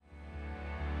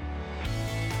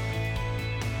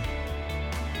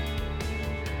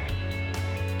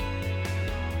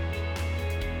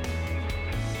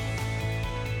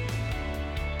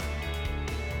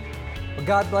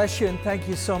Well, God bless you and thank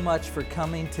you so much for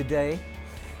coming today.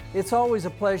 It's always a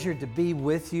pleasure to be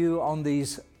with you on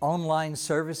these online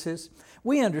services.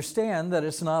 We understand that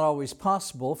it's not always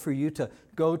possible for you to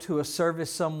go to a service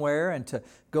somewhere and to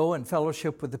go and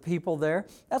fellowship with the people there.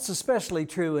 That's especially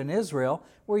true in Israel,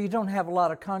 where you don't have a lot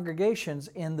of congregations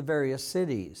in the various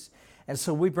cities. And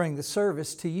so we bring the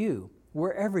service to you,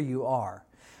 wherever you are.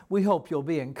 We hope you'll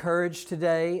be encouraged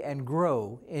today and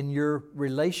grow in your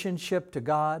relationship to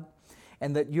God,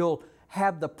 and that you'll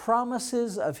have the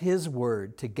promises of His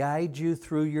Word to guide you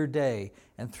through your day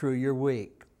and through your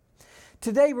week.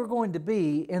 Today we're going to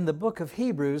be in the book of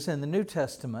Hebrews in the New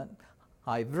Testament,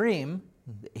 Ivrim,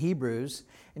 Hebrews,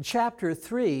 in chapter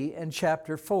 3 and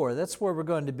chapter 4. That's where we're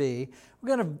going to be.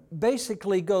 We're going to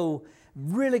basically go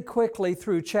really quickly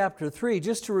through chapter 3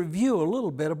 just to review a little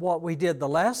bit of what we did the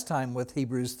last time with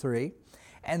Hebrews 3.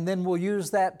 And then we'll use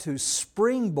that to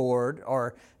springboard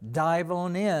or dive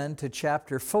on in to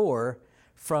chapter 4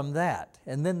 from that.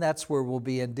 And then that's where we'll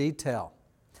be in detail.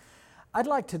 I'd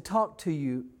like to talk to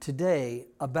you today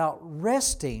about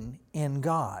resting in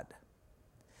God.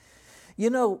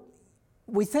 You know,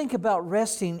 we think about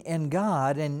resting in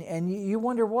God and you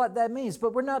wonder what that means,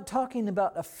 but we're not talking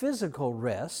about a physical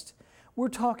rest. We're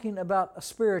talking about a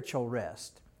spiritual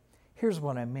rest. Here's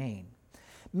what I mean.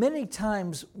 Many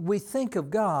times we think of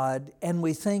God and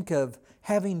we think of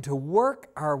having to work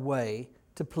our way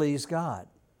to please God.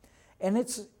 And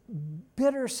it's a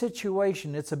bitter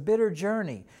situation, it's a bitter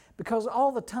journey, because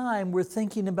all the time we're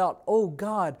thinking about, oh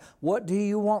God, what do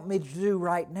you want me to do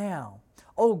right now?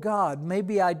 Oh God,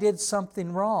 maybe I did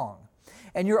something wrong.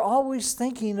 And you're always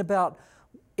thinking about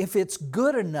if it's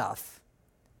good enough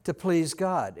to please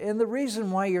God. And the reason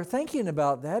why you're thinking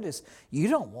about that is you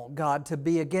don't want God to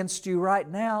be against you right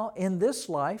now in this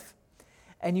life,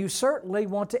 and you certainly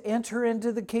want to enter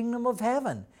into the kingdom of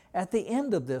heaven at the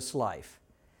end of this life.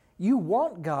 You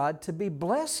want God to be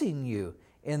blessing you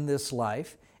in this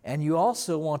life, and you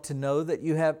also want to know that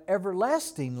you have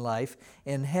everlasting life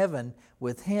in heaven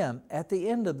with Him at the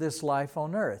end of this life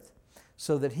on earth,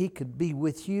 so that He could be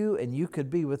with you and you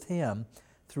could be with Him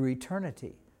through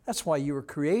eternity. That's why you were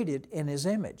created in His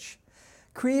image.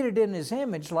 Created in His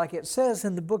image, like it says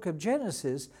in the book of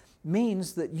Genesis,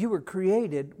 means that you were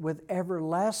created with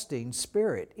everlasting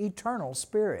spirit, eternal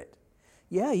spirit.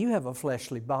 Yeah, you have a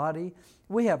fleshly body.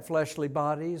 We have fleshly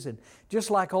bodies, and just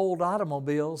like old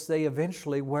automobiles, they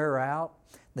eventually wear out.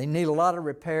 They need a lot of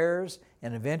repairs,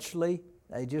 and eventually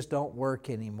they just don't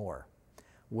work anymore.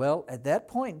 Well, at that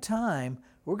point in time,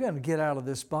 we're going to get out of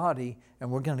this body and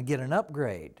we're going to get an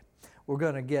upgrade. We're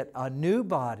going to get a new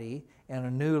body and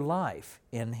a new life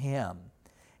in Him.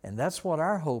 And that's what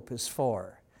our hope is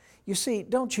for. You see,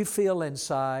 don't you feel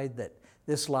inside that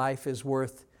this life is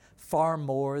worth far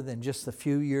more than just the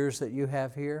few years that you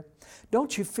have here?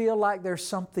 Don't you feel like there's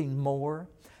something more?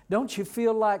 Don't you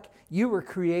feel like you were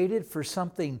created for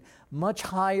something much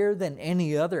higher than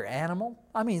any other animal?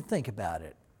 I mean, think about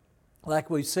it.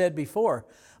 Like we said before,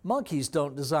 monkeys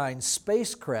don't design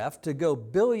spacecraft to go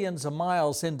billions of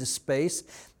miles into space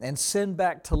and send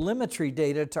back telemetry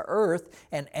data to Earth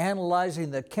and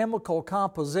analyzing the chemical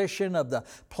composition of the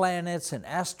planets and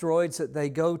asteroids that they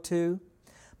go to.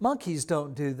 Monkeys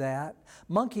don't do that.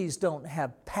 Monkeys don't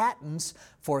have patents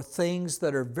for things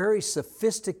that are very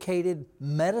sophisticated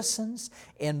medicines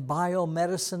in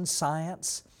biomedicine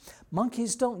science.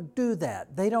 Monkeys don't do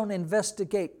that. They don't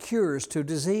investigate cures to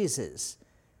diseases.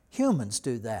 Humans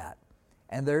do that.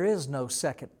 And there is no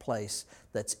second place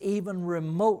that's even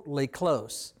remotely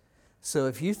close. So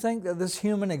if you think that this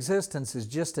human existence is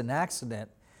just an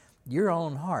accident, your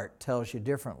own heart tells you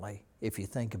differently if you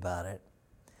think about it.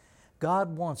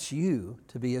 God wants you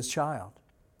to be His child.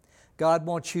 God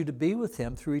wants you to be with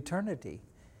Him through eternity.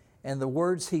 And the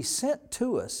words He sent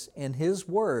to us in His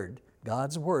Word,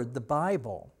 God's Word, the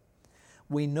Bible,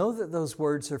 we know that those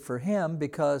words are for Him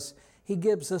because He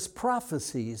gives us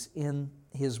prophecies in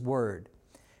His Word.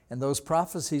 And those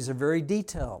prophecies are very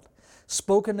detailed,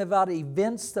 spoken about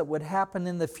events that would happen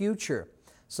in the future,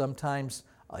 sometimes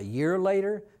a year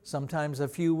later, sometimes a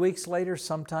few weeks later,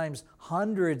 sometimes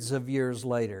hundreds of years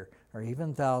later, or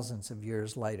even thousands of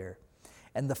years later.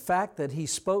 And the fact that He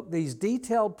spoke these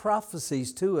detailed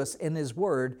prophecies to us in His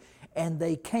Word, and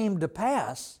they came to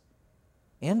pass,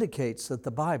 indicates that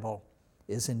the Bible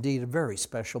is indeed a very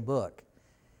special book.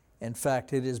 In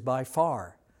fact, it is by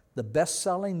far the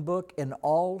best-selling book in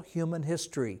all human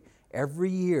history. Every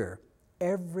year,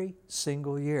 every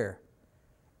single year.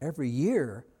 Every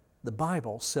year, the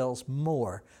Bible sells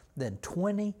more than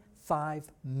 25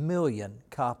 million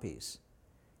copies.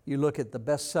 You look at the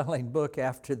best-selling book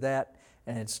after that,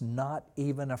 and it's not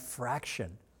even a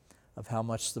fraction of how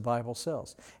much the Bible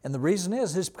sells. And the reason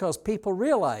is because people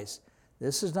realize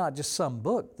this is not just some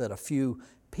book that a few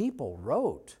people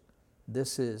wrote.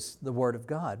 This is the Word of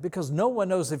God, because no one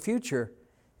knows the future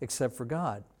except for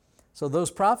God. So those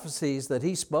prophecies that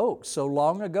He spoke so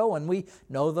long ago, and we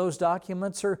know those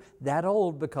documents are that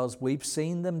old because we've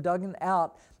seen them dug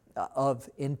out of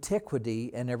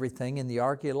antiquity and everything in the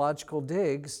archaeological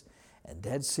digs and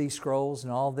Dead Sea Scrolls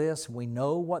and all this. We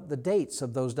know what the dates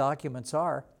of those documents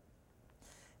are.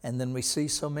 And then we see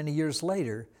so many years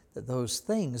later that those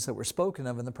things that were spoken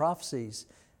of in the prophecies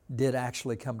did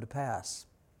actually come to pass.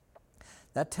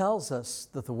 That tells us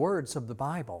that the words of the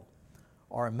Bible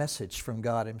are a message from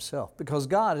God Himself, because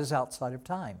God is outside of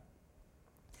time.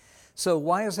 So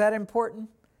why is that important?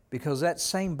 Because that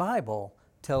same Bible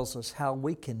tells us how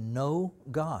we can know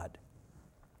God.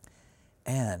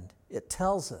 And it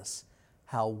tells us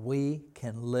how we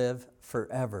can live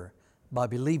forever by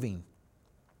believing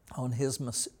on His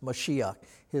Mashiach,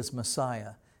 His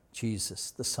Messiah,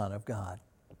 Jesus, the Son of God.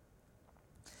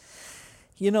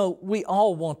 You know, we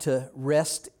all want to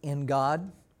rest in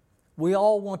God. We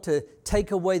all want to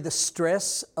take away the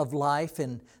stress of life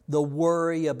and the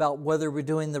worry about whether we're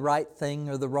doing the right thing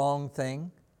or the wrong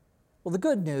thing. Well, the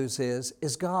good news is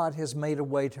God has made a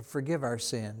way to forgive our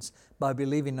sins by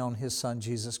believing on His Son,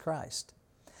 Jesus Christ.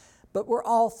 But we're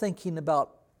all thinking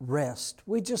about rest.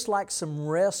 We just like some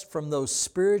rest from those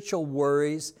spiritual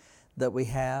worries that we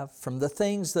have, from the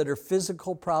things that are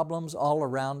physical problems all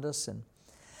around us. And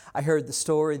I heard the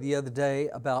story the other day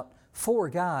about 4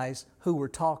 guys who were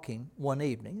talking one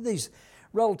evening. These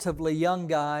relatively young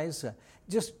guys,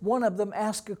 just one of them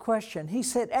asked a question. He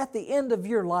said, at the end of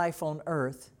your life on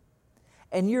earth,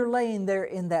 and you're laying there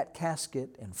in that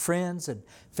casket, and friends and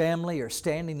family are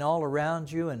standing all around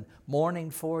you and mourning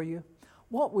for you,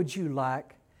 what would you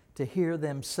like to hear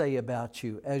them say about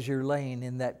you as you're laying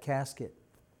in that casket?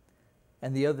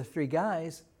 And the other 3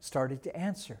 guys started to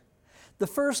answer. The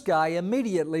first guy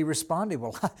immediately responded,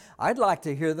 well, I'd like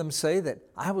to hear them say that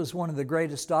I was one of the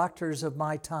greatest doctors of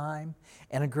my time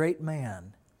and a great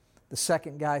man. The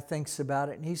second guy thinks about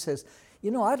it and he says,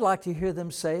 you know, I'd like to hear them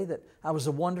say that I was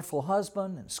a wonderful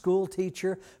husband and school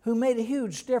teacher who made a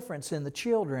huge difference in the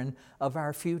children of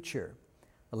our future.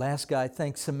 The last guy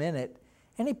thinks a minute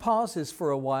and he pauses for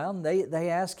a while, and they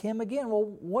ask him again, well,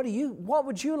 what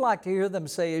would you like to hear them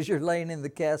say as you're laying in the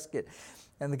casket?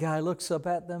 And the guy looks up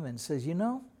at them and says, you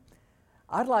know,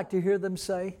 I'd like to hear them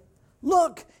say,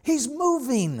 look, he's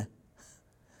moving.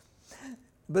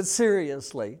 But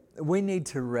seriously, we need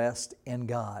to rest in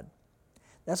God.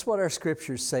 That's what our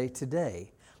scriptures say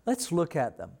today. Let's look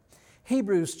at them.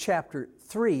 Hebrews chapter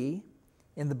 3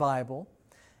 in the Bible.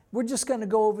 We're just going to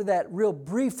go over that real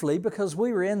briefly because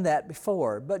we were in that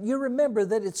before. But you remember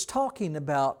that it's talking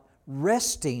about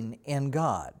resting in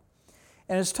God.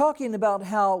 And it's talking about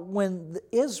how when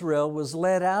Israel was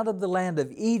led out of the land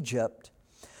of Egypt,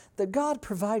 that God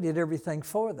provided everything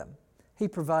for them. He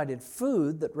provided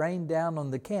food that rained down on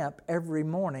the camp every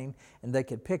morning, and they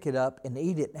could pick it up and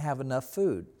eat it and have enough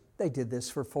food. They did this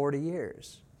for 40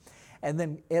 years. And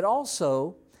then it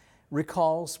also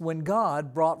recalls when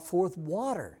God brought forth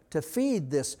water to feed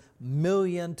this 1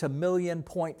 million to 1.5 million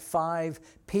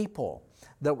people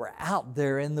that were out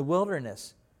there in the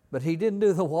wilderness. But He didn't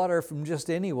do the water from just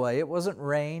any way. It wasn't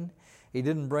rain. He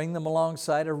didn't bring them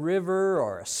alongside a river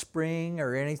or a spring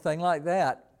or anything like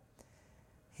that.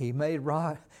 He made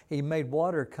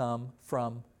water come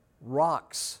from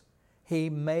rocks. He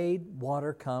made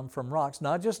water come from rocks.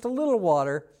 Not just a little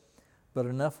water, but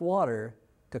enough water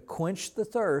to quench the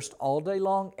thirst all day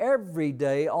long, every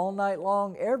day, all night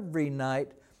long, every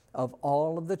night of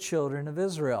all of the children of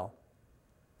Israel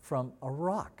from a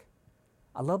rock.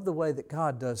 I love the way that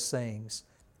God does things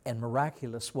in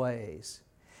miraculous ways.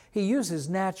 He uses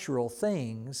natural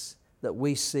things that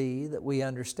we see, that we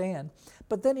understand,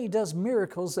 but then He does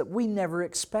miracles that we never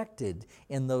expected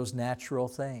in those natural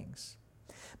things.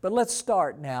 But let's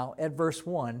start now at verse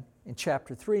 1 in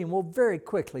chapter 3, and we'll very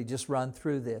quickly just run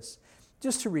through this,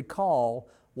 just to recall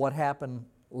what happened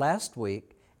last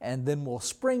week, and then we'll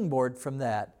springboard from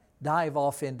that, dive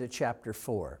off into chapter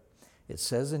 4. It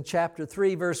says in chapter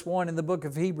 3, verse 1 in the book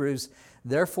of Hebrews,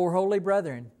 therefore, holy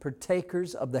brethren,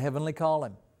 partakers of the heavenly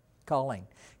calling,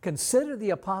 consider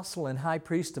the apostle and high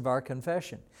priest of our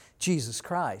confession, Jesus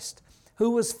Christ,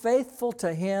 who was faithful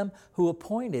to Him who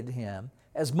appointed Him,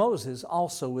 as Moses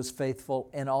also was faithful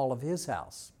in all of his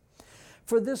house.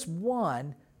 For this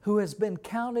one who has been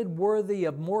counted worthy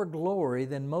of more glory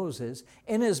than Moses,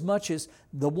 inasmuch as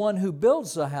the one who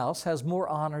builds the house has more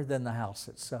honor than the house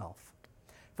itself.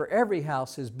 For every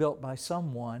house is built by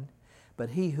someone,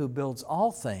 but He who builds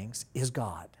all things is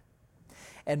God.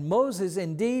 And Moses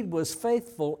indeed was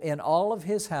faithful in all of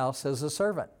his house as a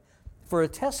servant, for a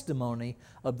testimony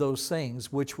of those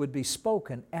things which would be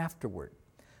spoken afterward.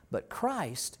 But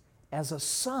Christ as a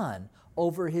son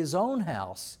over His own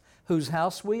house, whose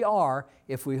house we are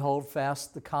if we hold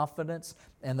fast the confidence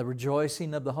and the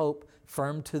rejoicing of the hope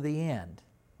firm to the end.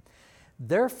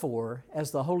 Therefore,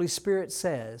 as the Holy Spirit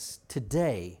says,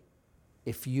 today,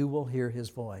 if you will hear His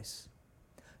voice,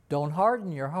 don't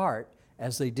harden your heart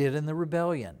as they did in the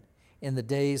rebellion, in the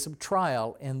days of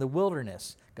trial in the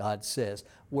wilderness, God says,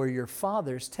 where your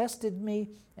fathers tested me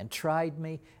and tried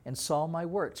me and saw my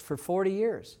works for 40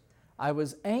 years. I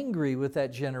was angry with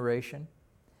that generation,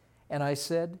 and I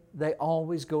said, they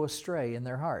always go astray in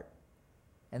their heart,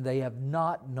 and they have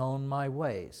not known my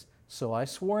ways. So I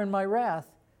swore in my wrath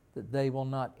that they will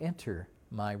not enter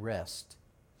my rest.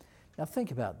 Now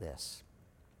think about this.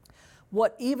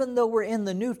 Even though we're in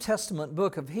the New Testament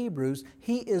book of Hebrews,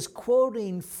 he is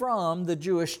quoting from the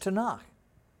Jewish Tanakh.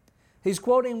 He's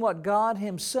quoting what God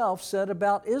Himself said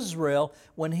about Israel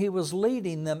when He was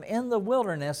leading them in the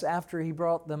wilderness after He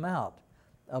brought them out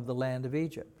of the land of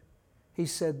Egypt. He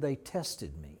said, they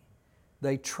tested me,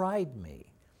 they tried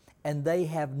me, and they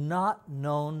have not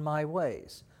known my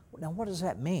ways. Now what does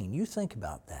that mean? You think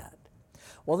about that.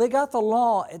 Well, they got the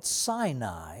law at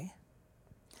Sinai,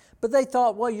 but they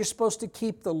thought, well, you're supposed to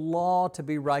keep the law to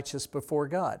be righteous before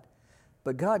God.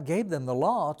 But God gave them the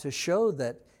law to show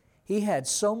that He had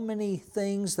so many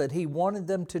things that He wanted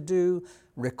them to do,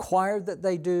 required that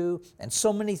they do, and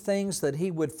so many things that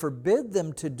He would forbid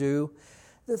them to do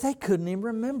that they couldn't even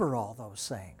remember all those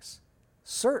things.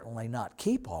 Certainly not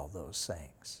keep all those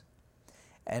things.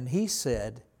 And He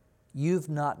said, you've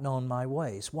not known my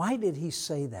ways. Why did He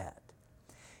say that?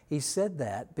 He said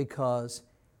that because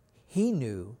He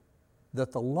knew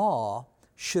that the law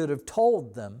should have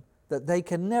told them that they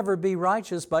can never be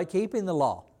righteous by keeping the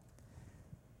law.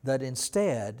 That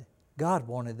instead, God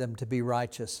wanted them to be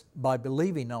righteous by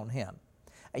believing on Him.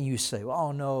 And you say,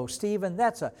 oh no, Stephen,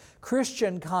 that's a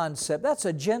Christian concept. That's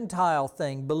a Gentile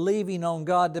thing, believing on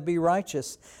God to be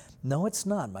righteous. No, it's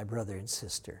not, my brother and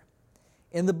sister.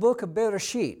 In the book of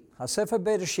Bereshit, Sefer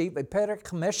Bereshit, Perek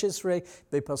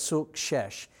 15 Pasuk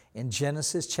 6, in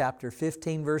Genesis chapter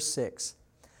 15, verse 6,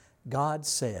 God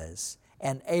says,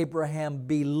 and Abraham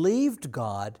believed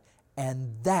God, and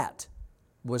that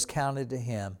was counted to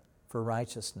him for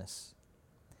righteousness.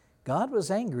 God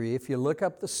was angry, if you look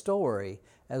up the story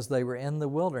as they were in the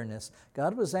wilderness,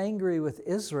 God was angry with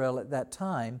Israel at that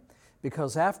time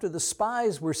because after the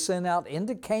spies were sent out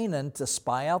into Canaan to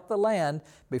spy out the land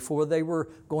before they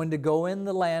were going to go in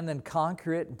the land and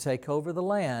conquer it and take over the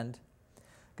land,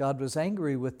 God was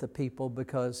angry with the people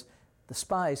because the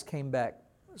spies came back,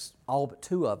 all but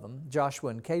two of them. Joshua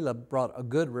and Caleb brought a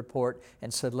good report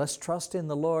and said, let's trust in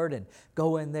the Lord and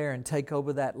go in there and take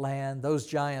over that land. Those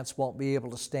giants won't be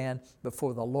able to stand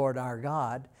before the Lord our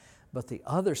God. But the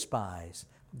other spies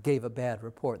gave a bad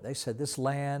report. They said, this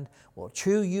land will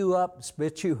chew you up and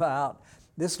spit you out.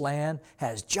 This land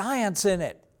has giants in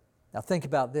it. Now think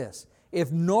about this.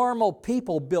 If normal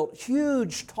people built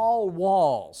huge, tall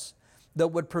walls that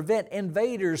would prevent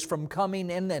invaders from coming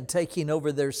in and taking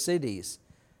over their cities,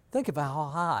 think of how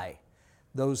high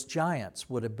those giants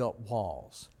would have built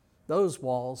walls. Those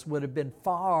walls would have been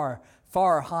far,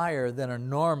 far higher than a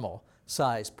normal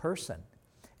sized person.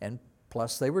 And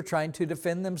plus they were trying to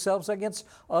defend themselves against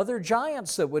other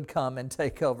giants that would come and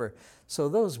take over. So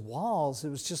those walls, it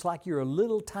was just like you're a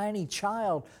little tiny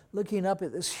child looking up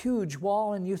at this huge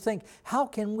wall and you think, how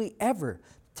can we ever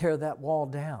tear that wall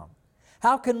down?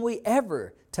 How can we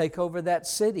ever take over that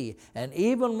city? And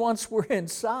even once we're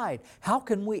inside, how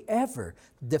can we ever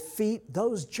defeat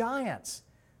those giants?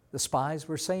 The spies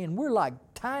were saying, we're like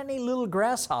tiny little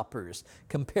grasshoppers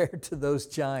compared to those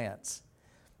giants.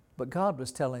 But God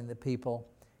was telling the people,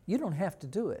 you don't have to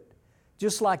do it.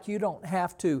 Just like you don't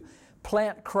have to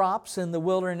plant crops in the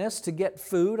wilderness to get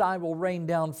food, I will rain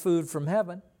down food from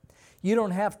heaven. You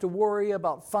don't have to worry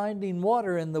about finding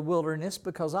water in the wilderness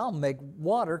because I'll make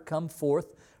water come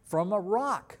forth from a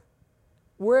rock.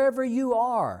 Wherever you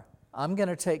are, I'm going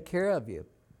to take care of you.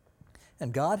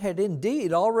 And God had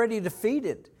indeed already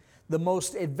defeated the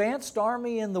most advanced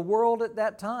army in the world at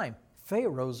that time,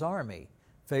 Pharaoh's army,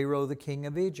 Pharaoh the king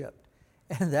of Egypt.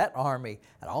 And that army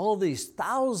had all these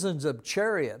thousands of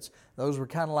chariots. Those were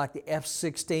kind of like the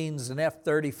F-16s and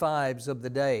F-35s of the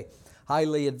day,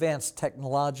 highly advanced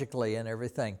technologically and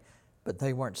everything. But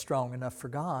they weren't strong enough for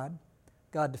God.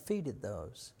 God defeated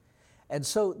those. And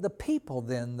so the people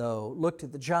then, though, looked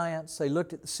at the giants, they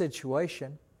looked at the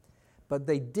situation, but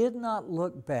they did not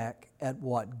look back at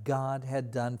what God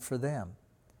had done for them.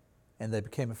 And they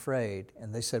became afraid,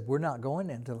 and they said, we're not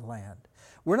going into the land.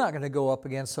 We're not going to go up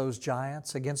against those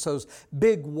giants, against those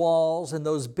big walls and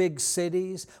those big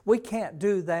cities. We can't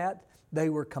do that. They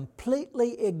were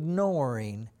completely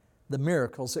ignoring the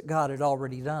miracles that God had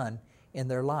already done in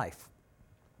their life.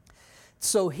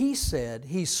 So he said,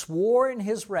 he swore in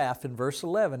his wrath, in verse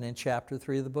 11 in chapter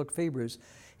 3 of the book of Hebrews,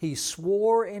 he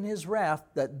swore in his wrath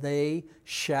that they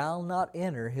shall not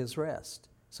enter his rest.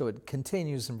 So it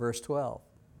continues in verse 12.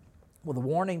 Well, the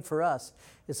warning for us,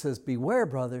 it says, beware,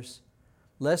 brothers,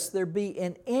 lest there be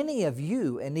in any of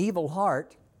you an evil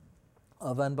heart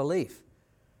of unbelief.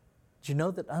 Do you know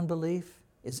that unbelief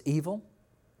is evil?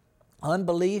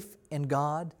 Unbelief in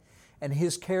God and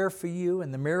His care for you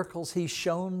and the miracles He's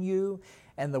shown you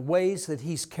and the ways that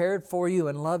He's cared for you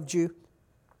and loved you.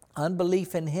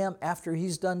 Unbelief in Him after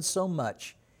He's done so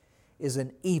much is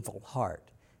an evil heart.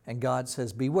 And God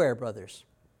says, beware, brothers,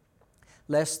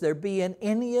 lest there be in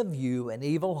any of you an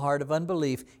evil heart of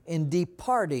unbelief in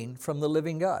departing from the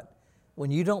living God.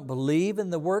 When you don't believe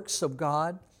in the works of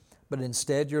God, but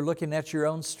instead you're looking at your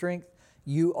own strength,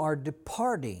 you are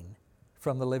departing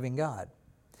from the living God.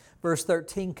 Verse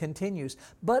 13 continues,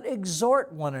 but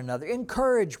exhort one another,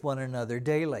 encourage one another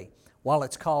daily, while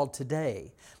it's called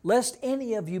today, lest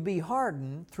any of you be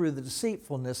hardened through the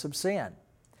deceitfulness of sin.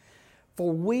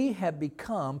 For we have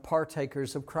become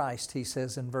partakers of Christ, he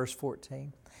says in verse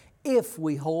 14, if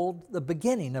we hold the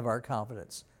beginning of our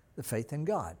confidence, the faith in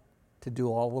God, to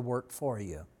do all the work for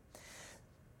you.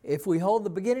 If we hold the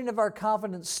beginning of our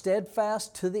confidence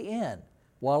steadfast to the end,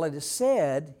 while it is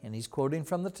said, and he's quoting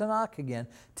from the Tanakh again,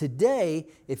 today,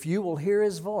 if you will hear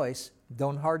His voice,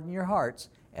 don't harden your hearts,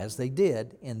 as they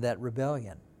did in that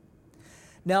rebellion.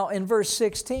 Now in verse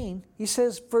 16, he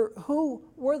says, for who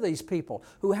were these people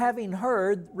who having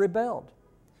heard rebelled?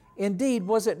 Indeed,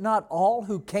 was it not all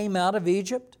who came out of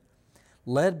Egypt,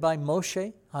 led by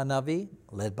Moshe Hanavi,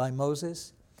 led by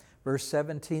Moses? Verse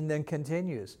 17 then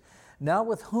continues, now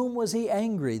with whom was He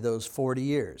angry those 40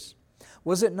 years?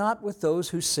 Was it not with those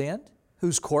who sinned,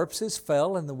 whose corpses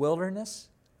fell in the wilderness?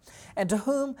 And to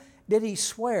whom did He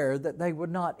swear that they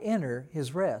would not enter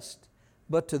His rest,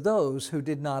 but to those who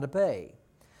did not obey?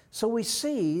 So we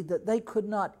see that they could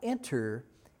not enter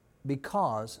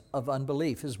because of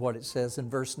unbelief, is what it says in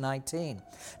verse 19.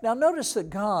 Now notice that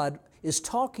God is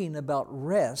talking about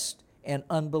rest and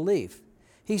unbelief.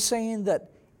 He's saying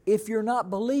that if you're not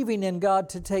believing in God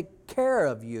to take care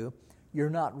of you, you're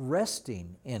not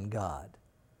resting in God.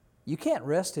 You can't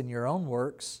rest in your own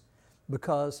works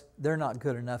because they're not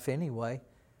good enough anyway.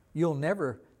 You'll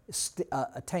never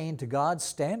attain to God's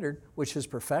standard, which is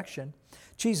perfection.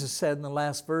 Jesus said in the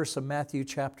last verse of Matthew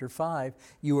chapter 5,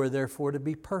 you are therefore to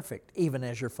be perfect, even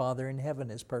as your Father in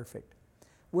heaven is perfect.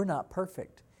 We're not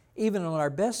perfect. Even on our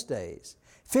best days,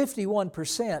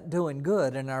 51% doing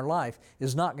good in our life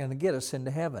is not going to get us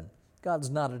into heaven. God's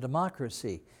not a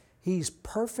democracy. He's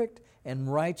perfect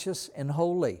and righteous and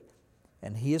holy.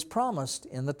 And He has promised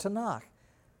in the Tanakh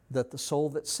that the soul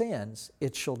that sins,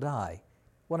 it shall die.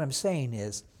 What I'm saying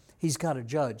is, He's got to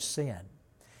judge sin.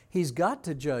 He's got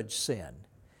to judge sin.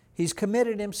 He's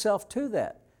committed Himself to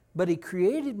that. But He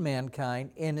created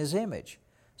mankind in His image.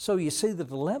 So you see the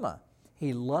dilemma.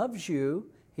 He loves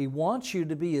you. He wants you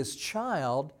to be His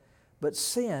child, but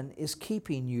sin is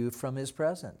keeping you from His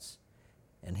presence.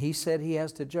 And He said He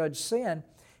has to judge sin.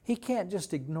 He can't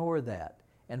just ignore that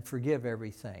and forgive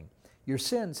everything. Your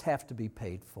sins have to be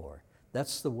paid for.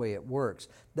 That's the way it works.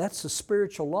 That's the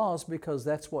spiritual laws because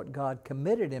that's what God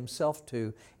committed Himself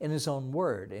to in His own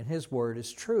Word. And His Word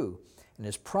is true and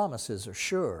His promises are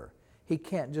sure. He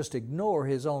can't just ignore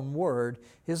His own Word.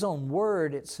 His own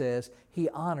Word, it says, He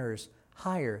honors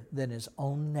higher than His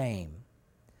own name.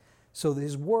 So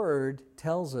His Word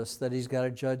tells us that He's got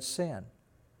to judge sin.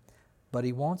 But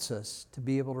He wants us to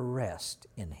be able to rest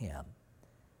in Him.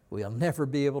 We'll never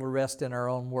be able to rest in our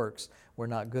own works. We're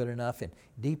not good enough. And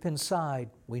deep inside,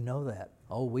 we know that.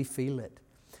 Oh, we feel it.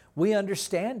 We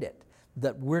understand it,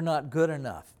 that we're not good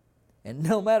enough. And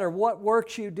no matter what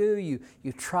works you do, you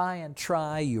try and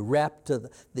try. You wrap to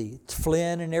the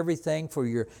flint and everything for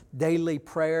your daily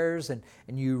prayers, and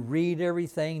you read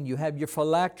everything. You have your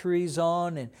phylacteries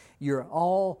on, and you're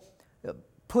all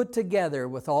put together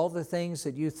with all the things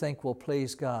that you think will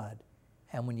please God.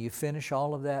 And when you finish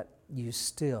all of that, you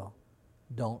still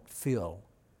don't feel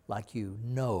like you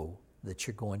know that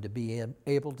you're going to be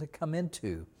able to come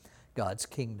into God's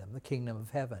kingdom, the kingdom of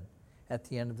heaven, at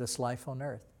the end of this life on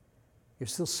earth. You're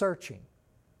still searching.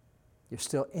 You're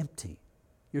still empty.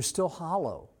 You're still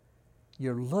hollow.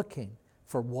 You're looking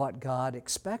for what God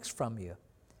expects from you.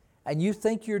 And you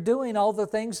think you're doing all the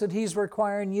things that He's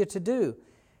requiring you to do.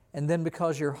 And then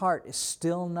because your heart is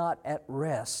still not at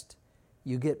rest,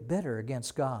 you get bitter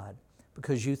against God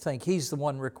because you think He's the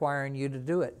one requiring you to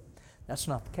do it. That's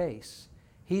not the case.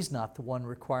 He's not the one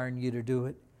requiring you to do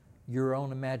it. Your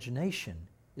own imagination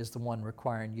is the one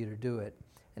requiring you to do it.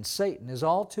 And Satan is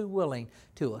all too willing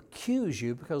to accuse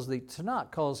you, because the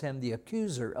Tanakh calls him the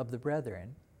accuser of the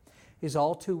brethren. He's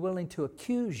all too willing to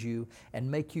accuse you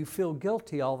and make you feel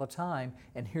guilty all the time.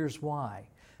 And here's why.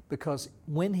 Because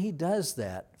when he does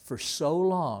that for so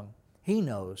long, he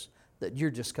knows that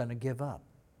you're just going to give up,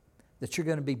 that you're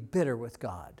going to be bitter with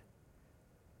God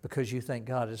because you think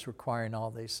God is requiring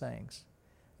all these things.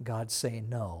 God's saying,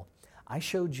 no, I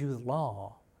showed you the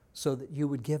law so that you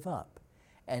would give up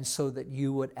and so that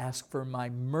you would ask for my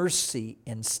mercy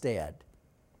instead.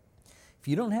 If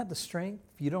you don't have the strength,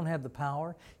 if you don't have the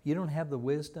power, you don't have the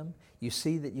wisdom, you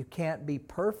see that you can't be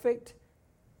perfect,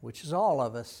 which is all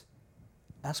of us,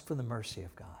 ask for the mercy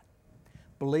of God.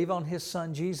 Believe on His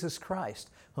Son, Jesus Christ,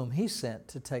 whom He sent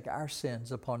to take our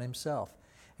sins upon Himself.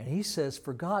 And He says,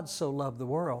 for God so loved the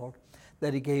world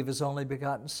that He gave His only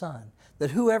begotten Son,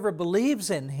 that whoever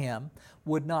believes in Him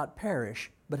would not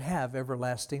perish, but have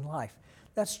everlasting life.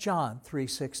 That's John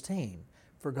 3:16.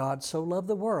 For God so loved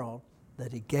the world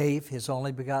that He gave His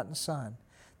only begotten Son,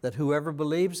 that whoever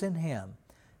believes in Him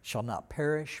shall not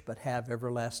perish, but have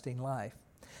everlasting life.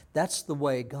 That's the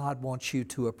way God wants you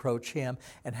to approach Him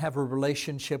and have a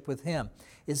relationship with Him,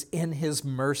 is in His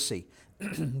mercy,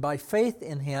 by faith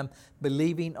in Him,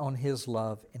 believing on His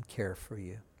love and care for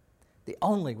you. The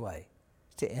only way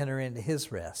to enter into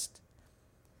His rest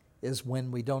is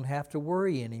when we don't have to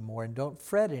worry anymore and don't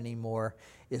fret anymore,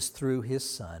 is through His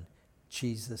Son,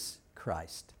 Jesus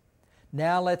Christ.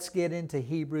 Now let's get into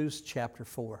Hebrews chapter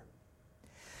 4.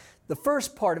 The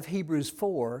first part of Hebrews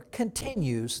 4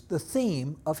 continues the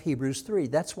theme of Hebrews 3.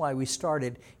 That's why we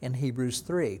started in Hebrews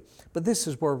 3. But this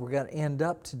is where we're going to end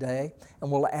up today,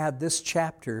 and we'll add this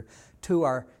chapter to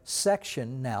our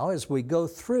section now as we go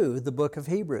through the book of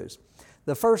Hebrews.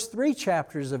 The first 3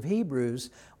 chapters of Hebrews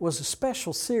was a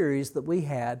special series that we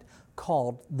had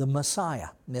called the Messiah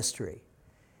Mystery.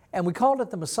 And we called it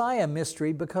the Messiah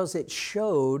Mystery because it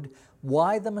showed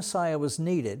why the Messiah was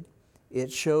needed.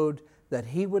 It showed that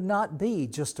He would not be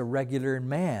just a regular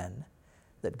man,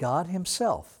 that God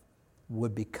Himself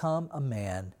would become a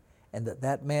man, and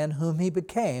that man whom He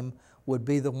became would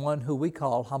be the one who we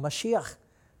call HaMashiach,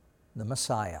 the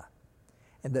Messiah.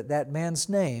 And that man's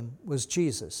name was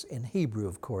Jesus, in Hebrew,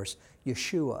 of course,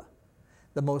 Yeshua,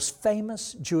 the most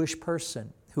famous Jewish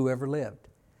person who ever lived.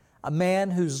 A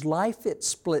man whose life it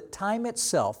split time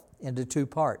itself into 2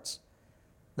 parts.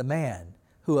 The man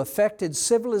who affected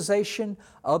civilization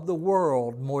of the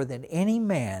world more than any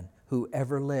man who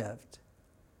ever lived.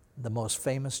 The most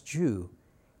famous Jew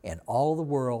in all the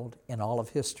world, in all of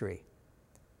history.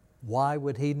 Why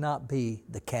would he not be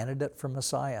the candidate for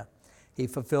Messiah? He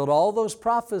fulfilled all those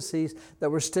prophecies that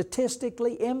were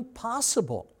statistically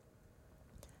impossible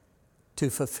to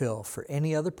fulfill for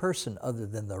any other person other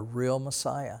than the real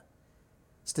Messiah.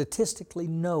 Statistically,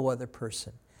 no other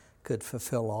person could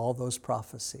fulfill all those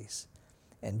prophecies.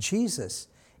 And Jesus,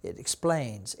 it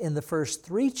explains in the first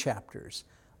 3 chapters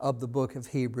of the book of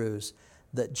Hebrews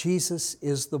that Jesus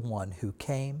is the one who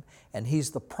came, and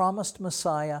He's the promised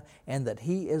Messiah, and that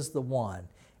He is the one.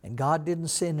 And God didn't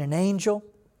send an angel.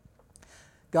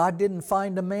 God didn't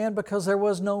find a man because there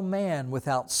was no man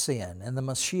without sin, and the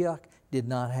Mashiach did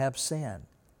not have sin.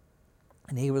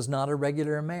 And He was not a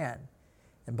regular man.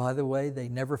 And by the way, they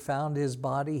never found His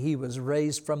body. He was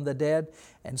raised from the dead.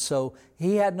 And so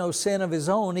He had no sin of His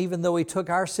own, even though He took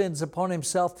our sins upon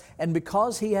Himself. And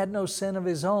because He had no sin of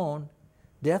His own,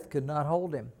 death could not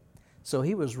hold Him. So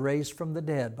He was raised from the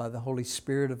dead by the Holy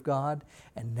Spirit of God,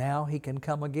 and now He can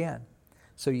come again.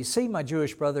 So you see, my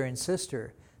Jewish brother and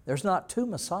sister, there's not 2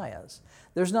 Messiahs.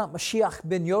 There's not Mashiach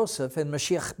ben Yosef and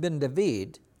Mashiach ben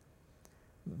David,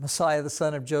 Messiah the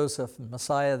son of Joseph, and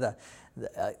Messiah the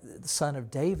son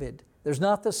of David. There's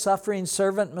not the suffering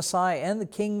servant Messiah and the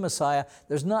king Messiah.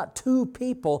 There's not 2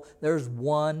 people. There's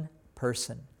one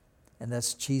person, and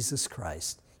that's Jesus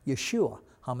Christ, Yeshua,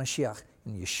 HaMashiach.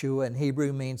 And Yeshua in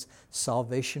Hebrew means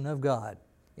salvation of God,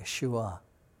 Yeshua.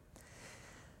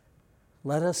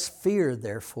 Let us fear,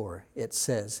 therefore, it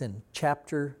says in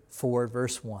chapter 4,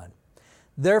 verse 1.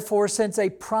 Therefore, since a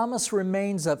promise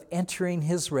remains of entering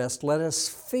His rest, let us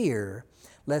fear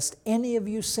lest any of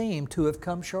you seem to have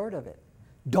come short of it.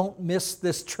 Don't miss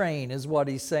this train, is what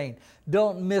he's saying.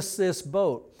 Don't miss this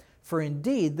boat. For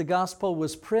indeed, the gospel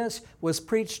was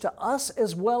preached to us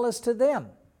as well as to them.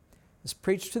 It's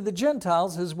preached to the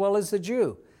Gentiles as well as the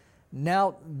Jew.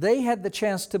 Now they had the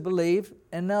chance to believe,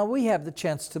 and now we have the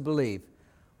chance to believe.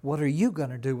 What are you going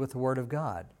to do with the Word of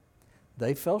God?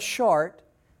 They fell short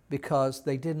because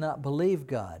they did not believe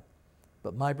God.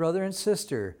 But my brother and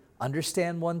sister,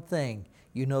 understand one thing.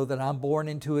 You know that I'm born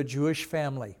into a Jewish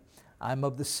family. I'm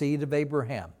of the seed of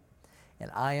Abraham, and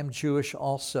I am Jewish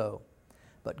also.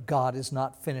 But God is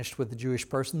not finished with the Jewish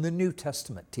person. The New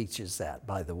Testament teaches that,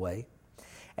 by the way.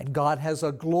 And God has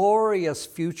a glorious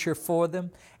future for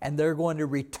them, and they're going to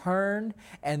return,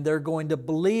 and they're going to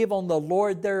believe on the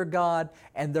Lord their God,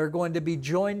 and they're going to be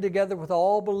joined together with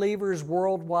all believers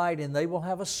worldwide, and they will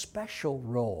have a special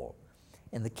role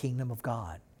in the kingdom of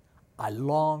God. I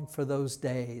long for those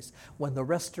days when the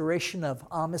restoration of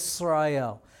Am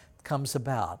Israel comes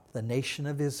about, the nation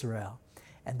of Israel,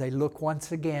 and they look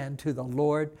once again to the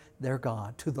Lord their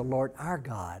God, to the Lord our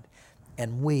God,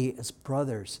 and we as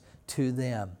brothers to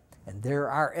them. And they're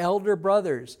our elder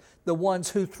brothers, the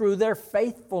ones who through their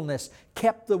faithfulness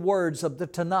kept the words of the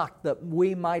Tanakh that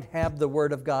we might have the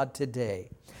Word of God today.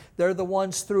 They're the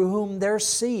ones through whom their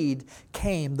seed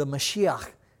came the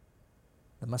Mashiach,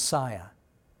 the Messiah,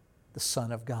 the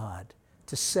Son of God,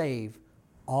 to save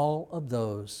all of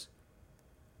those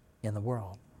in the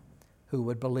world who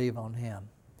would believe on Him.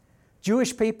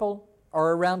 Jewish people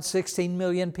are around 16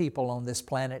 million people on this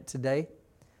planet today.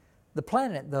 The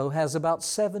planet, though, has about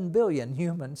 7 billion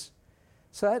humans.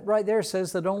 So that right there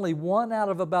says that only 1 out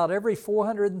of about every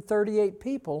 438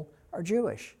 people are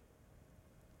Jewish.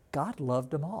 God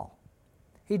loved them all.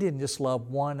 He didn't just love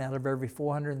 1 out of every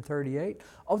 438.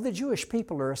 Oh, the Jewish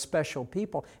people are a special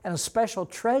people and a special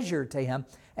treasure to Him,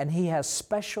 and He has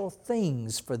special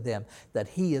things for them that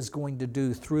He is going to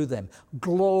do through them.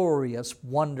 Glorious,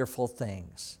 wonderful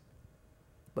things.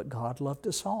 But God loved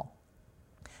us all.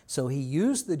 So He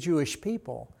used the Jewish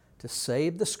people to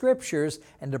save the Scriptures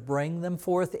and to bring them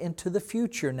forth into the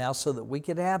future now so that we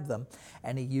could have them.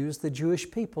 And He used the Jewish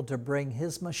people to bring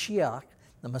His Mashiach,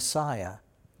 the Messiah,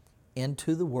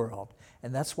 into the world.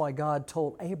 And that's why God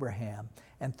told Abraham,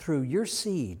 and through your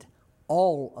seed,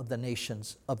 all of the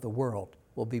nations of the world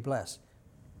will be blessed.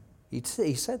 He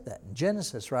said that in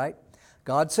Genesis, right?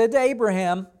 God said to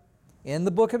Abraham in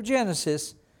the book of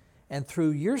Genesis, and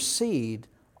through your seed,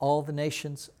 all the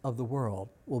nations of the world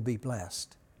will be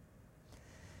blessed.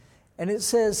 And it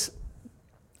says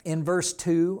in verse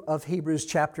 2 of Hebrews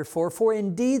chapter 4, for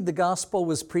indeed the gospel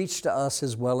was preached to us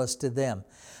as well as to them.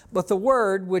 But the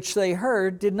word which they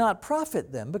heard did not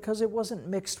profit them because it wasn't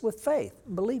mixed with faith,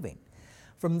 believing,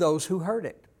 from those who heard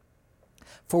it.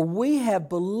 For we have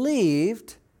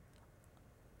believed,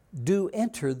 do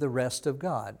enter the rest of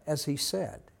God, as He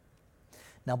said.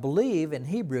 Now believe in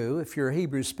Hebrew, if you're a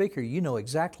Hebrew speaker, you know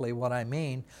exactly what I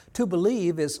mean. To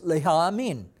believe is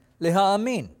leha'amin,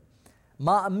 leha'amin.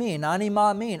 Ma'amin, ani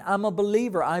ma'amin. I'm a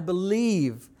believer, I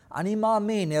believe. Ani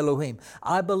ma'amin Elohim.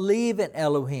 I believe in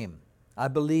Elohim. I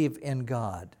believe in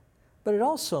God. But it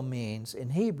also means,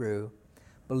 in Hebrew,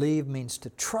 believe means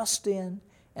to trust in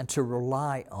and to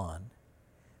rely on.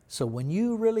 So when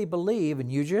you really believe,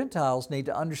 and you Gentiles need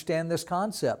to understand this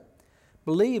concept,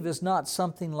 believe is not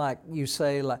something like you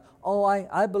say, like, oh,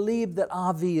 I believe that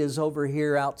Avi is over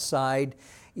here outside.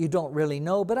 You don't really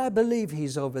know, but I believe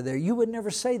he's over there. You would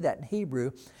never say that in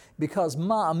Hebrew, because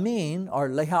ma'amin, or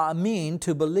leha'amin,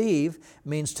 to believe,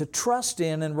 means to trust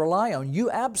in and rely on. You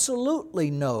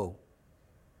absolutely know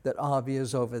that Avi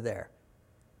is over there.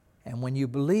 And when you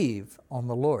believe on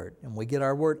the Lord, and we get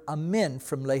our word amen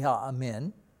from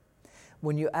leha'amin,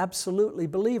 when you absolutely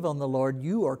believe on the Lord,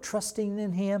 you are trusting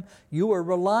in Him, you are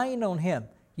relying on Him.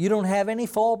 You don't have any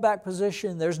fallback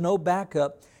position, there's no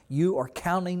backup. You are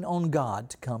counting on God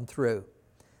to come through.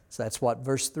 So that's what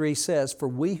verse 3 says, for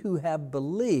we who have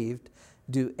believed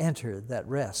do enter that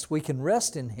rest. We can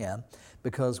rest in Him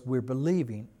because we're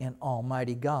believing in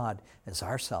Almighty God as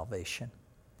our salvation.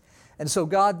 And so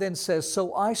God then says,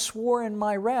 so I swore in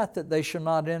my wrath that they shall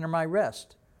not enter my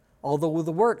rest, although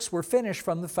the works were finished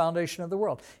from the foundation of the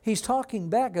world. He's talking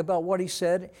back about what He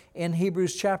said in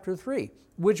Hebrews chapter 3,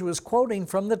 which was quoting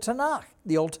from the Tanakh,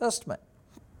 the Old Testament.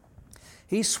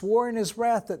 He swore in His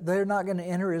wrath that they're not going to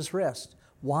enter His rest.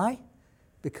 Why?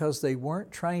 Because they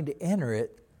weren't trying to enter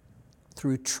it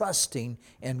through trusting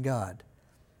in God.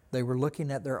 They were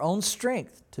looking at their own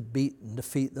strength to beat and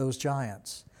defeat those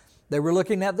giants. They were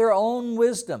looking at their own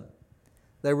wisdom.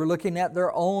 They were looking at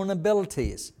their own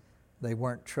abilities. They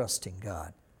weren't trusting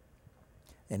God.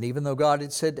 And even though God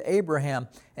had said to Abraham,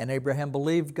 and Abraham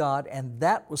believed God, and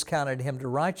that was counted to him to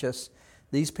righteous,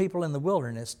 these people in the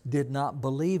wilderness did not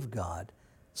believe God,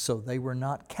 so they were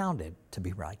not counted to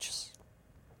be righteous.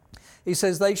 He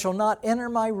says, they shall not enter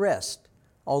my rest,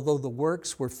 although the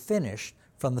works were finished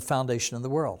from the foundation of the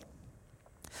world.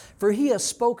 For He has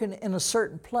spoken in a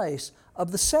certain place,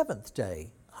 of the seventh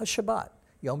day, Shabbat,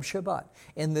 Yom Shabbat,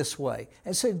 in this way.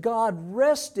 And said God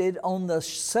rested on the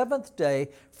seventh day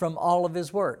from all of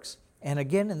His works. And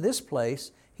again in this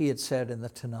place, He had said in the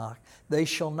Tanakh, they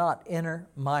shall not enter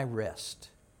my rest.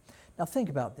 Now think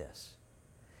about this.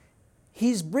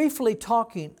 He's briefly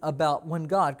talking about when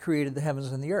God created the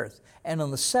heavens and the earth. And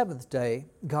on the seventh day,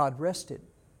 God rested.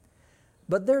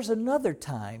 But there's another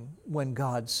time when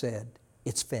God said,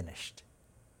 it's finished.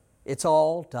 It's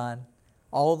all done.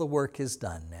 All the work is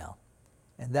done now.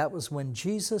 And that was when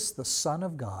Jesus, the Son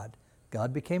of God,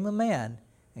 God became a man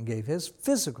and gave His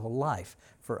physical life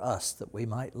for us that we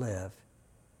might live.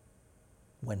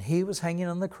 When He was hanging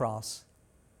on the cross,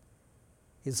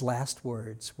 His last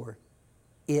words were,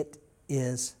 it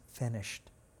is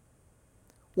finished.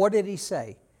 What did He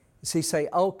say? Does He say,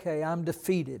 okay, I'm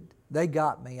defeated. They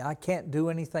got me. I can't do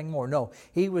anything more. No,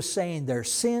 He was saying their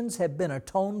sins have been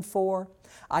atoned for.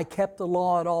 I kept the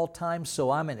law at all times,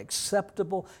 so I'm an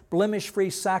acceptable, blemish-free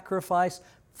sacrifice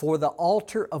for the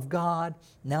altar of God.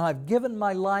 Now I've given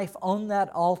my life on that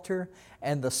altar,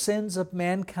 and the sins of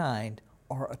mankind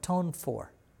are atoned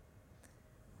for.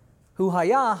 Hu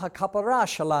haya hakapara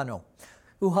shalanu.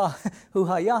 Hu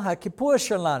haya hakipur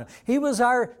shalanu. He was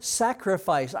our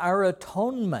sacrifice, our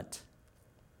atonement.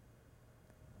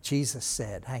 Jesus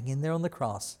said, hanging there on the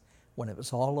cross, when it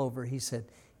was all over, He said,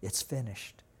 it's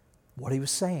finished. What He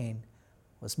was saying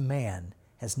was man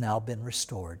has now been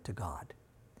restored to God.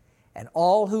 And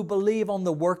all who believe on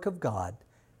the work of God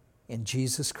in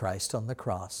Jesus Christ on the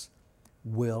cross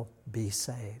will be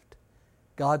saved.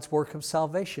 God's work of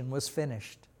salvation was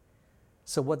finished.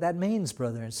 So what that means,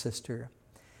 brother and sister,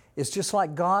 is just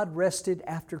like God rested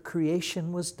after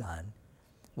creation was done,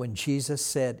 when Jesus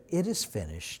said, it is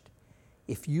finished,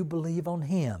 if you believe on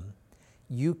Him,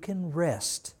 you can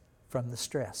rest from the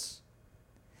stress.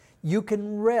 You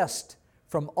can rest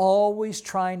from always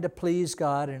trying to please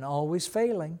God and always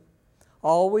failing,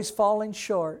 always falling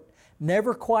short,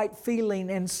 never quite feeling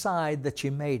inside that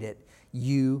you made it.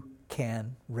 You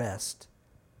can rest.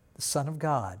 The Son of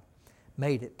God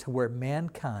made it to where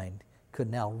mankind could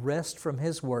now rest from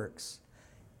His works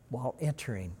while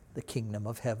entering the kingdom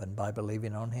of heaven by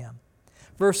believing on Him.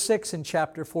 Verse 6 in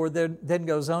chapter 4 then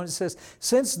goes on, it says,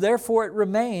 since therefore it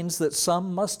remains that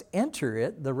some must enter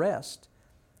it, the rest.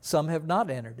 Some have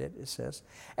not entered it, it says.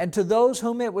 And to those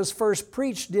whom it was first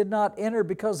preached did not enter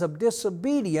because of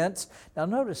disobedience. Now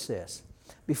notice this.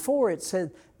 Before it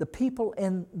said the people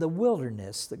in the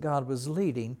wilderness that God was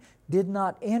leading did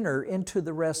not enter into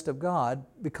the rest of God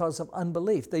because of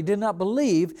unbelief. They did not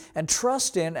believe and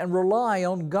trust in and rely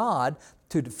on God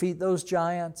to defeat those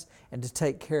giants and to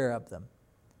take care of them.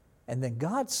 And then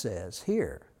God says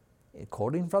here,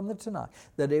 quoting from the Tanakh,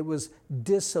 that it was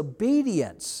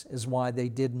disobedience is why they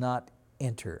did not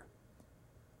enter.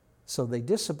 So they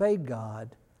disobeyed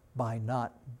God by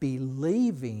not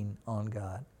believing on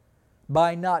God,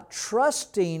 by not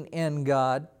trusting in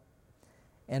God,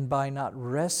 and by not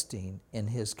resting in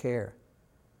His care.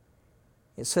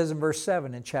 It says in verse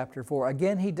 7 in chapter 4,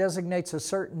 again He designates a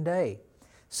certain day,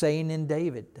 saying in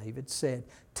David said,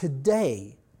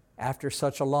 today, after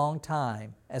such a long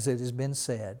time as it has been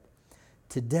said,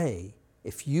 today,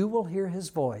 if you will hear His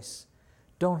voice,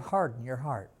 don't harden your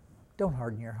heart. Don't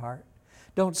harden your heart.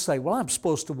 Don't say, well, I'm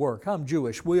supposed to work. I'm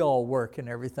Jewish. We all work and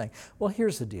everything. Well,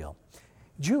 here's the deal.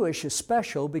 Jewish is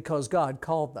special because God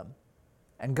called them.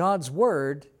 And God's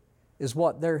Word is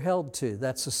what they're held to.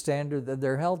 That's the standard that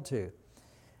they're held to.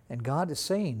 And God is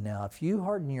saying now, if you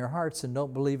harden your hearts and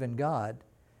don't believe in God,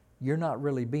 you're not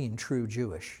really being true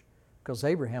Jewish. Because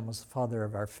Abraham was the father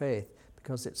of our faith.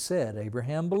 Because it said,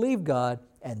 Abraham believed God,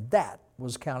 and that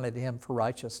was counted to him for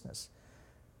righteousness.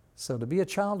 So to be a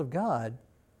child of God,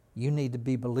 you need to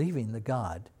be believing the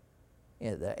God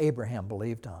that Abraham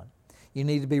believed on. You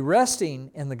need to be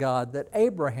resting in the God that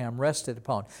Abraham rested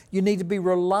upon. You need to be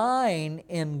relying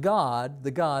in God,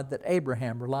 the God that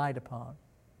Abraham relied upon.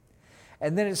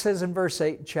 And then it says in verse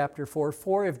 8, chapter 4,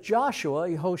 for if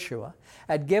Yehoshua,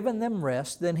 had given them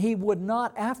rest, then he would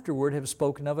not afterward have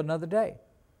spoken of another day.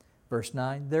 Verse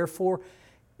 9, therefore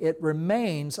it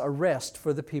remains a rest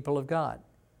for the people of God.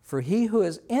 For he who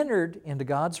has entered into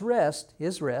God's rest,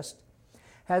 His rest,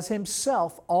 has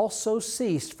himself also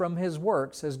ceased from his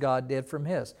works as God did from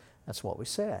His. That's what we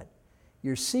said.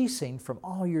 You're ceasing from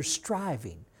all your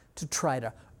striving to try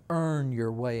to earn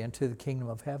your way into the kingdom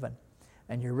of heaven.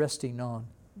 And you're resting on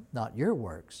not your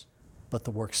works, but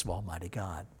the works of Almighty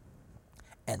God.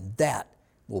 And that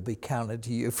will be counted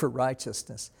to you for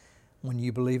righteousness when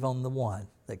you believe on the one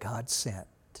that God sent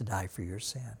to die for your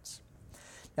sins.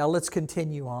 Now let's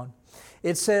continue on.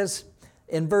 It says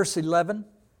in verse 11,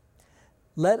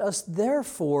 Let us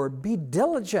therefore be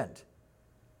diligent.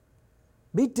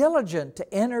 Be diligent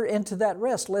to enter into that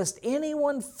rest, lest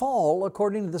anyone fall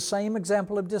according to the same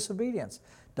example of disobedience.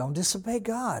 Don't disobey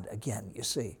God again, you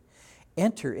see.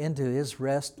 Enter into His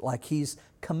rest like He's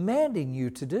commanding you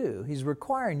to do. He's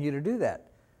requiring you to do that.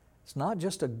 It's not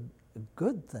just a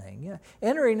good thing. Yeah.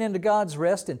 Entering into God's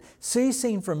rest and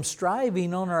ceasing from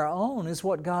striving on our own is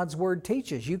what God's Word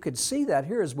teaches. You could see that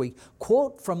here as we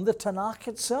quote from the Tanakh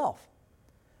itself.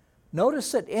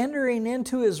 Notice that entering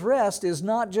into His rest is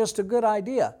not just a good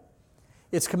idea.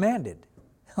 It's commanded.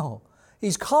 No.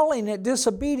 He's calling it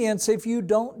disobedience if you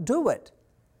don't do it.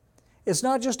 It's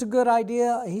not just a good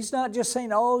idea. He's not just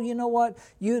saying, oh, you know what?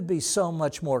 You'd be so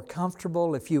much more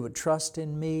comfortable if you would trust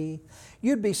in me.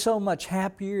 You'd be so much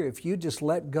happier if you just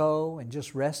let go and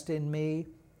just rest in me.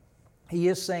 He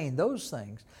is saying those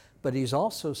things, but He's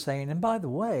also saying, and by the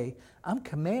way, I'm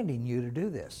commanding you to do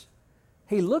this.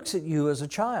 He looks at you as a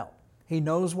child. He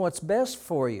knows what's best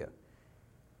for you.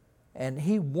 And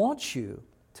He wants you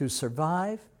to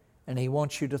survive, and He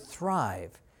wants you to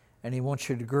thrive, and He wants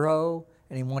you to grow,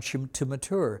 and He wants you to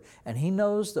mature. And He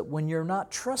knows that when you're not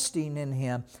trusting in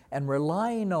Him and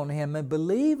relying on Him and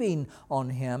believing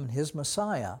on Him, His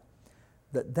Messiah,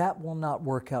 that will not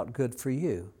work out good for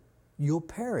you. You'll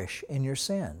perish in your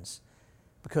sins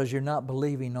because you're not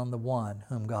believing on the one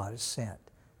whom God has sent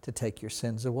to take your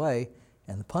sins away,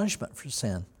 and the punishment for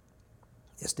sin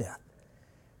is death.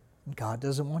 And God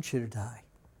doesn't want you to die.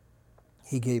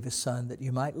 He gave His Son that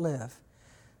you might live.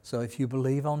 So if you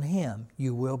believe on Him,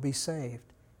 you will be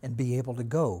saved and be able to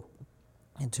go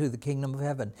into the kingdom of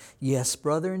heaven. Yes,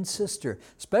 brother and sister,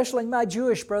 especially my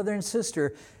Jewish brother and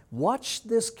sister, watch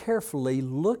this carefully.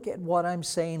 Look at what I'm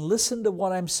saying. Listen to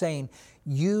what I'm saying.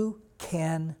 You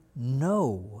can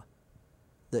know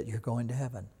that you're going to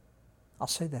heaven. I'll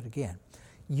say that again.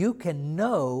 You can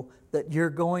know that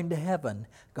you're going to heaven.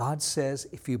 God says,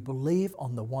 if you believe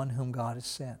on the one whom God has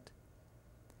sent.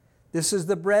 This is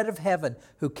the bread of heaven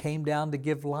who came down to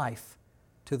give life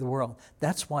to the world.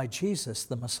 That's why Jesus,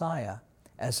 the Messiah,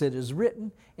 as it is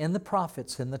written in the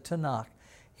prophets in the Tanakh,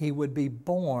 He would be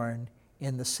born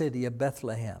in the city of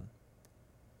Bethlehem.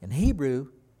 In Hebrew,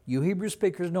 you Hebrew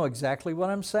speakers know exactly what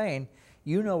I'm saying.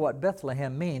 You know what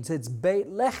Bethlehem means. It's Beit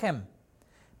Lechem.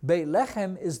 Beit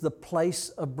Lechem is the place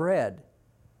of bread.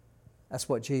 That's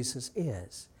what Jesus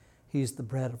is. He's the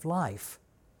bread of life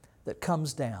that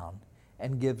comes down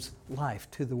and gives life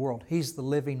to the world. He's the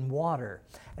living water.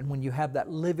 And when you have that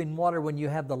living water, when you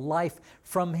have the life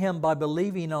from Him by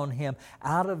believing on Him,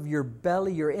 out of your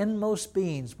belly, your inmost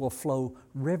beings will flow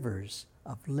rivers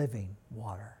of living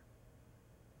water.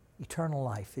 Eternal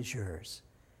life is yours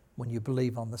when you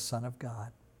believe on the Son of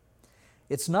God.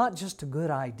 It's not just a good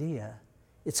idea.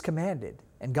 It's commanded.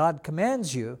 And God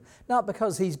commands you, not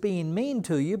because He's being mean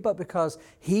to you, but because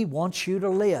He wants you to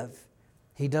live.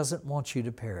 He doesn't want you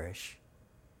to perish.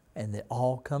 And it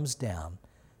all comes down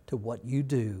to what you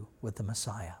do with the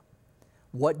Messiah.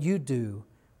 What you do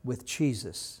with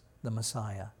Jesus, the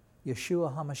Messiah.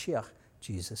 Yeshua HaMashiach,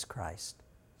 Jesus Christ.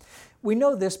 We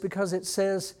know this because it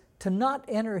says to not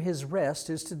enter His rest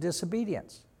is to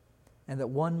disobedience, and that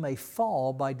one may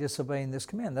fall by disobeying this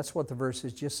command. That's what the verse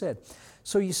has just said.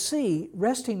 So you see,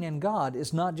 resting in God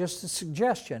is not just a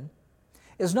suggestion.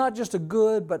 It's not just a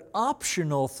good but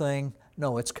optional thing.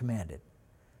 No, it's commanded.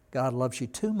 God loves you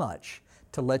too much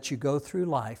to let you go through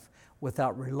life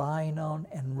without relying on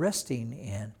and resting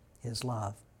in His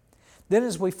love. Then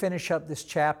as we finish up this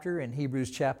chapter in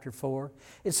Hebrews chapter 4,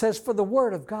 it says, for the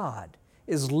Word of God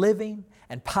is living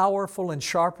and powerful and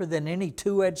sharper than any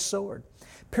two-edged sword,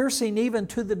 piercing even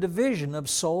to the division of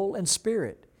soul and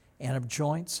spirit, and of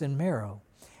joints and marrow,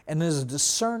 and is a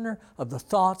discerner of the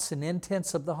thoughts and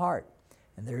intents of the heart.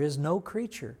 And there is no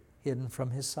creature hidden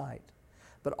from His sight,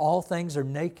 but all things are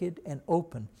naked and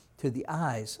open to the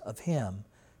eyes of Him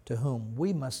to whom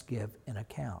we must give an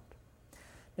account.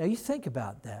 Now you think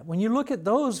about that. When you look at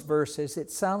those verses,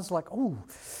 it sounds like,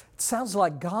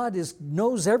 God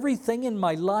knows everything in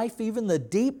my life, even the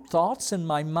deep thoughts in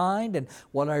my mind and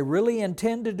what I really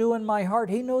intend to do in my heart.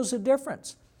 He knows the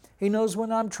difference. He knows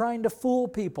when I'm trying to fool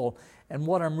people and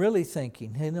what I'm really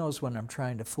thinking. He knows when I'm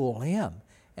trying to fool Him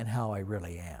and how I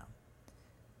really am.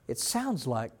 It sounds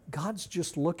like God's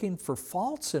just looking for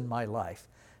faults in my life.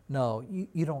 No,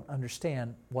 you don't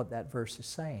understand what that verse is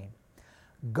saying.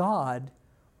 God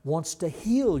wants to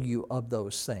heal you of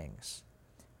those things.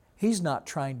 He's not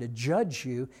trying to judge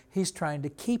you. He's trying to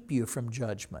keep you from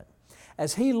judgment.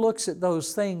 As He looks at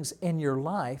those things in your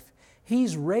life,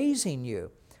 He's raising you.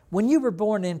 When you were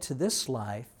born into this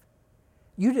life,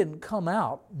 you didn't come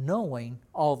out knowing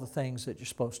all the things that you're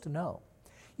supposed to know.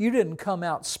 You didn't come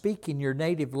out speaking your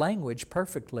native language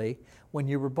perfectly when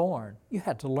you were born. You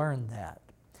had to learn that.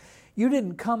 You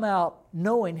didn't come out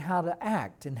knowing how to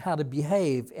act and how to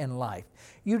behave in life.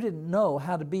 You didn't know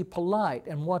how to be polite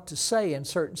and what to say in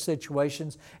certain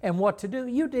situations and what to do.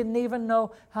 You didn't even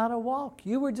know how to walk.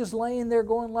 You were just laying there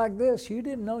going like this. You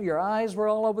didn't know. Your eyes were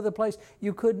all over the place.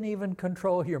 You couldn't even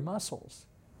control your muscles.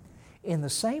 In the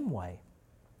same way,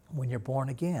 when you're born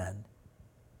again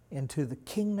into the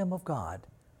kingdom of God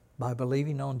by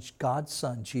believing on God's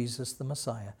Son, Jesus the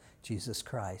Messiah, Jesus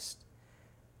Christ,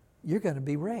 you're going to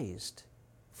be raised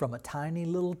from a tiny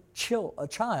little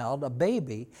child, a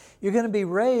baby. You're going to be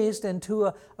raised into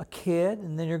a kid,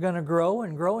 and then you're going to grow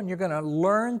and grow, and you're going to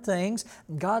learn things.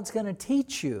 And God's going to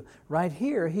teach you. Right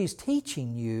here, He's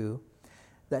teaching you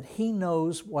that He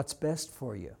knows what's best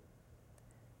for you.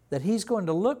 That He's going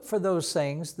to look for those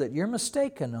things that you're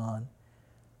mistaken on,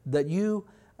 that you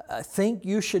think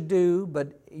you should do,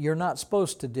 but you're not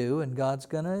supposed to do, and God's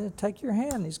going to take your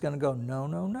hand. He's going to go, no,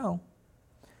 no, no.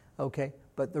 Okay,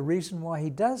 but the reason why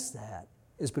He does that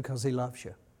is because He loves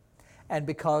you and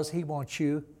because He wants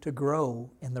you to grow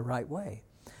in the right way.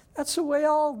 That's the way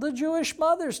all the Jewish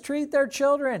mothers treat their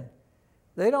children.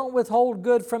 They don't withhold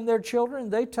good from their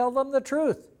children. They tell them the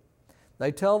truth.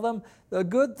 They tell them the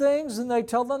good things and they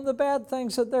tell them the bad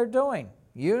things that they're doing.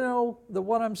 You know that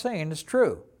what I'm saying is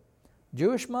true.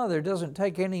 Jewish mother doesn't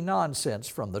take any nonsense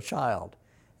from the child,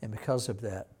 and because of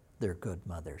that, they're good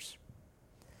mothers.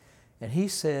 And He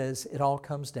says it all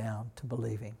comes down to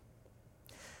believing.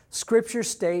 Scripture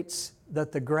states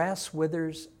that the grass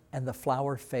withers and the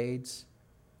flower fades,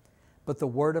 but the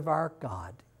word of our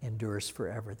God endures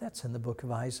forever. That's in the book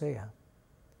of Isaiah.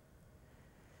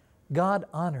 God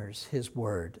honors His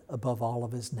word above all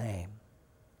of His name.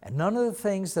 And none of the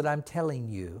things that I'm telling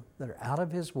you that are out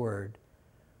of His word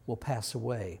will pass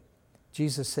away.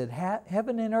 Jesus said,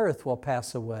 heaven and earth will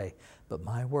pass away, but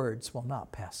my words will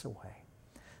not pass away.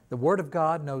 The Word of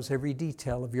God knows every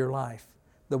detail of your life.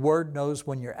 The Word knows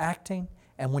when you're acting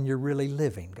and when you're really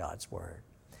living God's Word.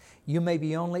 You may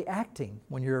be only acting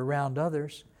when you're around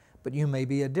others, but you may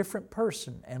be a different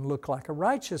person and look like a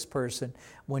righteous person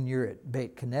when you're at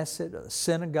Beit Knesset or the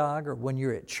synagogue or when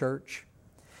you're at church.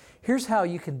 Here's how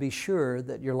you can be sure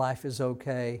that your life is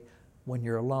okay when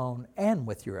you're alone and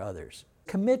with your others.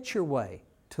 Commit your way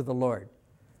to the Lord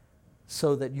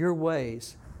so that your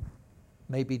ways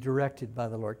may be directed by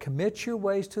the Lord. Commit your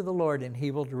ways to the Lord and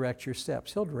He will direct your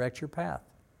steps. He'll direct your path.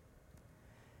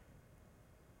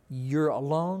 You're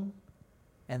alone,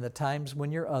 and the times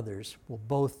when you're others will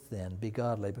both then be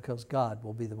godly because God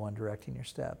will be the one directing your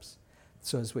steps.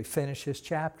 So as we finish this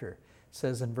chapter, it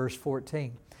says in verse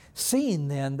 14, seeing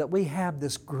then that we have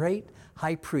this great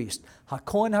high priest,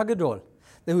 HaKohen HaGadol,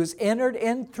 who has entered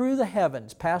in through the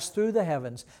heavens, passed through the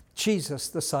heavens, Jesus,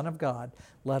 the Son of God,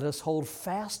 let us hold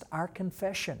fast our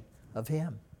confession of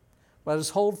Him. Let us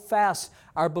hold fast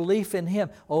our belief in Him.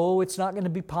 Oh, it's not going to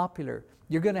be popular.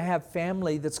 You're going to have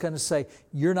family that's going to say,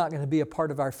 you're not going to be a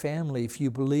part of our family if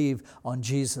you believe on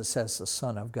Jesus as the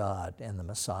Son of God and the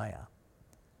Messiah.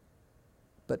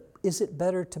 But is it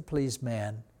better to please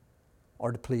man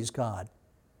or to please God?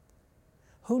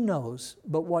 Who knows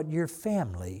but what your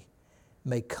family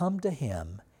may come to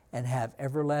Him and have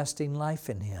everlasting life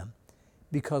in Him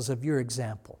because of your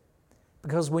example.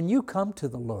 Because when you come to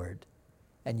the Lord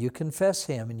and you confess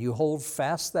Him and you hold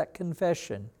fast that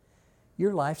confession,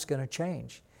 your life's going to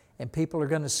change. And people are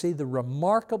going to see the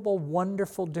remarkable,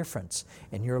 wonderful difference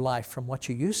in your life from what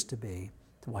you used to be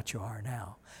to what you are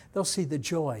now. They'll see the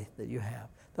joy that you have.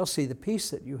 They'll see the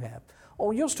peace that you have.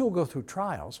 Oh, you'll still go through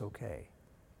trials, okay.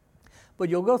 But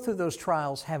you'll go through those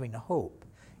trials having a hope.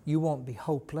 You won't be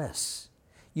hopeless.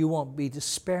 You won't be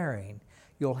despairing.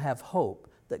 You'll have hope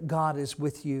that God is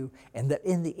with you and that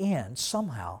in the end,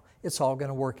 somehow, it's all going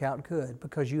to work out good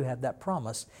because you have that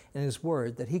promise in His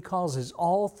Word that He causes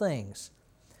all things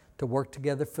to work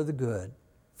together for the good,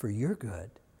 for your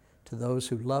good, to those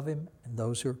who love Him and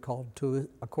those who are called to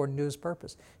according to His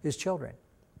purpose, His children.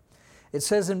 It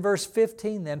says in verse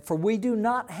 15 then, for we do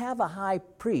not have a high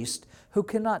priest who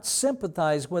cannot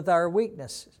sympathize with our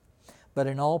weaknesses, but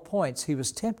in all points He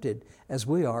was tempted as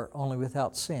we are, only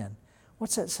without sin.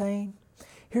 What's that saying?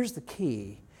 Here's the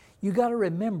key. You got to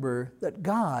remember that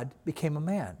God became a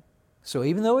man. So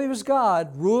even though He was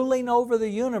God, ruling over the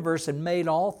universe and made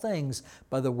all things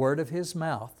by the word of His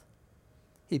mouth,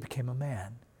 He became a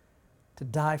man to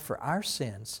die for our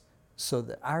sins so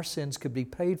that our sins could be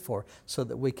paid for, so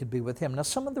that we could be with Him. Now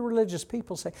some of the religious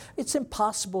people say, it's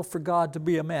impossible for God to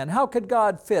be a man. How could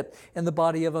God fit in the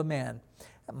body of a man?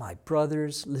 My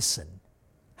brothers, listen.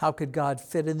 How could God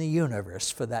fit in the universe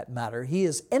for that matter? He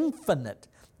is infinite.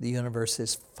 The universe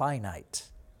is finite.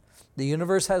 The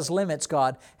universe has limits.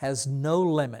 God has no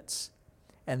limits.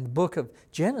 And the book of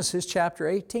Genesis chapter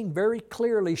 18 very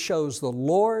clearly shows the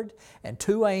Lord and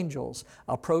two angels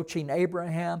approaching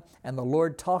Abraham, and the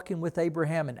Lord talking with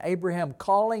Abraham, and Abraham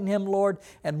calling Him Lord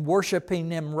and worshiping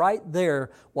Him right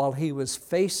there while he was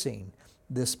facing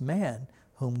this man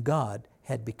whom God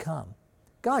had become.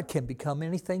 God can become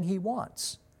anything He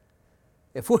wants.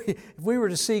 If we were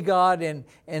to see God in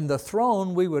the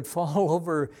throne, we would fall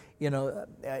over,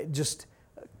 just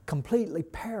completely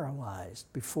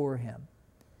paralyzed before Him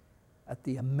at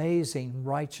the amazing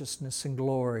righteousness and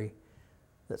glory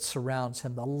that surrounds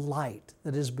Him, the light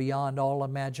that is beyond all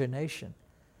imagination.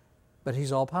 But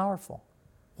He's all-powerful.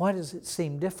 Why does it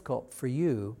seem difficult for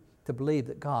you to believe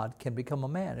that God can become a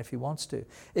man if He wants to?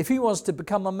 If He wants to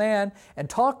become a man and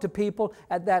talk to people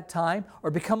at that time,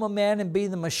 or become a man and be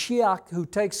the Mashiach who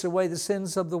takes away the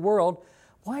sins of the world,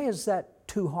 why is that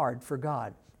too hard for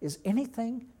God? Is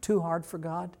anything too hard for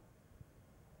God?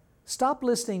 Stop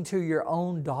listening to your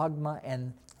own dogma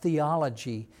and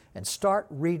theology and start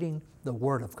reading the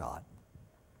Word of God.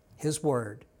 His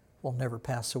Word will never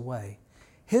pass away.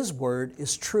 His Word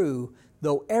is true.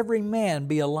 Though every man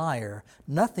be a liar,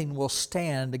 nothing will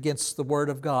stand against the Word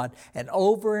of God. And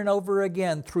over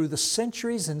again, through the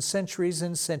centuries and centuries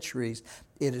and centuries,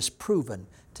 it is proven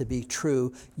to be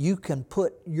true. You can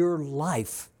put your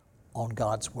life on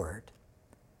God's Word.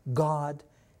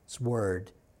 God's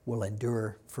Word will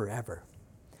endure forever.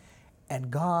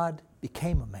 And God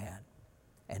became a man,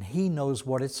 and He knows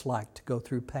what it's like to go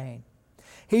through pain.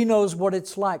 He knows what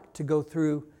it's like to go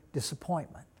through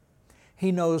disappointment.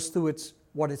 He knows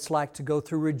what it's like to go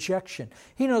through rejection.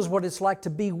 He knows what it's like to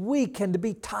be weak and to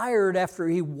be tired after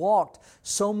He walked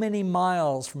so many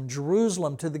miles from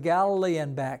Jerusalem to the Galilee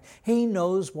and back. He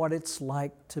knows what it's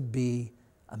like to be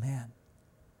a man.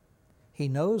 He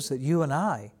knows that you and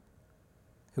I,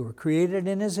 who were created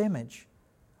in His image,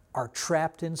 are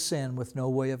trapped in sin with no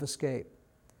way of escape.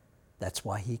 That's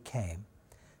why He came,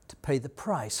 to pay the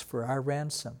price for our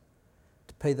ransom,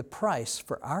 to pay the price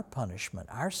for our punishment,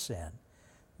 our sin,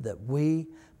 that we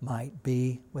might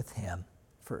be with Him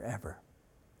forever.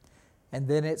 And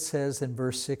then it says in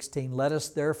verse 16, "Let us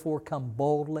therefore come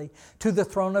boldly to the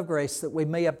throne of grace, that we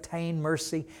may obtain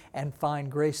mercy and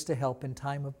find grace to help in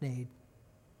time of need."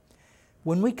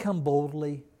 When we come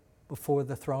boldly before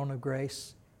the throne of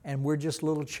grace, and we're just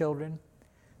little children,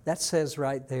 that says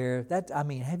right there,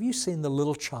 have you seen the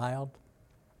little child?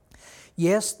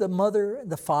 Yes, the mother,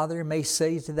 the father may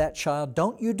say to that child,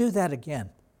 "Don't you do that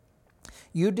again.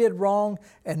 You did wrong,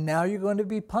 and now you're going to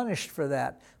be punished for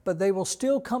that." But they will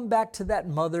still come back to that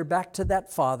mother, back to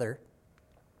that father,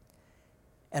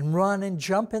 and run and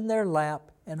jump in their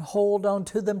lap and hold on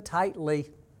to them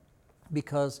tightly,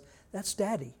 because that's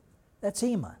Daddy, that's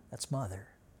Ema, that's Mother.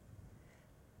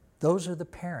 Those are the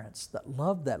parents that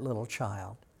love that little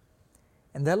child.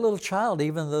 And that little child,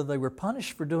 even though they were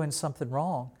punished for doing something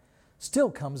wrong,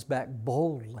 still comes back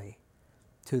boldly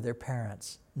to their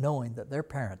parents, knowing that their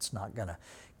parents not going to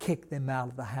kick them out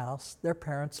of the house. Their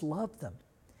parents love them,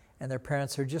 and their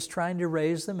parents are just trying to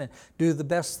raise them and do the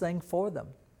best thing for them.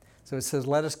 So it says,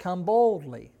 "Let us come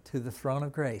boldly to the throne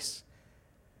of grace,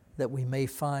 that we may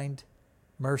find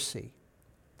mercy,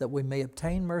 that we may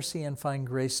obtain mercy and find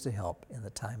grace to help in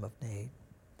the time of need."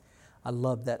 I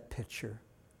love that picture.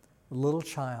 The little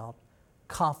child,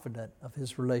 confident of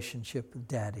his relationship with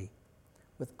Daddy,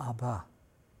 with Abba.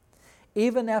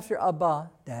 Even after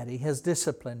Abba, Daddy, has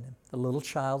disciplined him, the little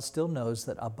child still knows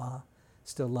that Abba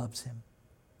still loves him.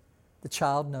 The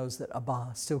child knows that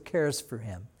Abba still cares for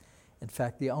him. In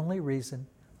fact, the only reason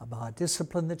Abba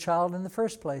disciplined the child in the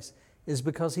first place is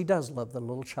because he does love the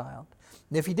little child.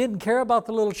 And if he didn't care about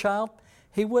the little child,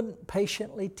 he wouldn't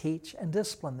patiently teach and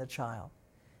discipline the child.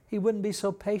 He wouldn't be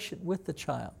so patient with the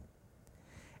child.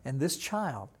 And this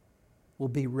child will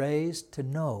be raised to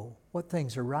know what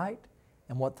things are right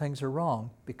and what things are wrong,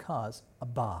 because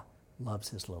Abba loves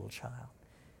his little child.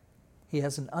 He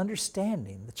has an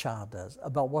understanding, the child does,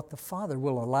 about what the Father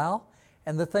will allow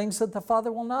and the things that the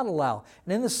Father will not allow.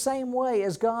 And in the same way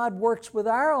as God works with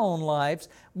our own lives,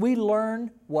 we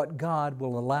learn what God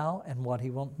will allow and what He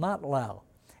will not allow.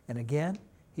 And again,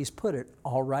 He's put it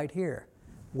all right here.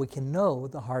 We can know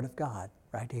the heart of God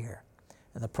right here.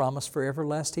 And the promise for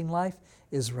everlasting life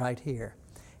is right here.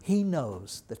 He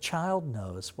knows, the child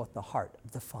knows what the heart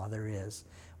of the Father is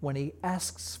when he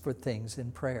asks for things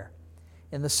in prayer.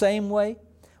 In the same way,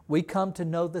 we come to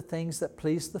know the things that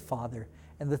please the Father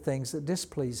and the things that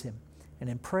displease Him. And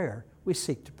in prayer, we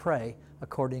seek to pray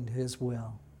according to His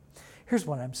will. Here's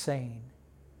what I'm saying.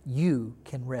 You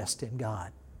can rest in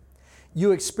God.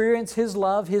 You experience His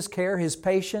love, His care, His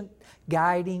patient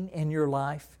guiding in your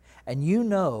life, and you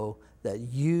know that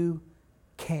you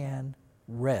can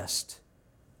rest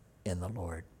in the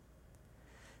Lord.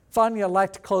 Finally, I'd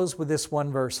like to close with this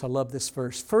one verse. I love this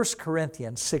verse. 1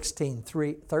 Corinthians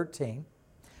 16:13.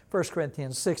 1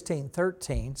 Corinthians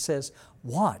 16:13 says,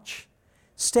 "Watch,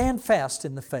 stand fast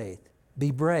in the faith,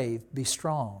 be brave, be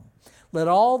strong. Let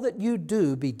all that you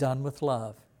do be done with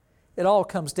love." It all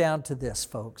comes down to this,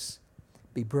 folks.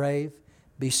 Be brave,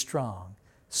 be strong.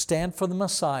 Stand for the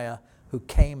Messiah who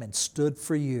came and stood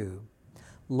for you.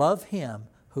 Love Him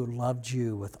who loved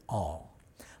you with all.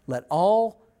 Let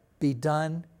all be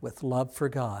done with love for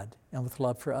God and with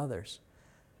love for others.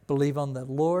 Believe on the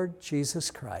Lord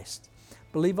Jesus Christ.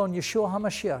 Believe on Yeshua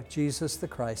HaMashiach, Jesus the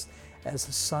Christ, as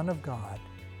the Son of God,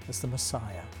 as the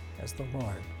Messiah, as the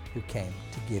Lord who came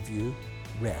to give you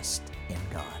rest in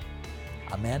God.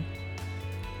 Amen.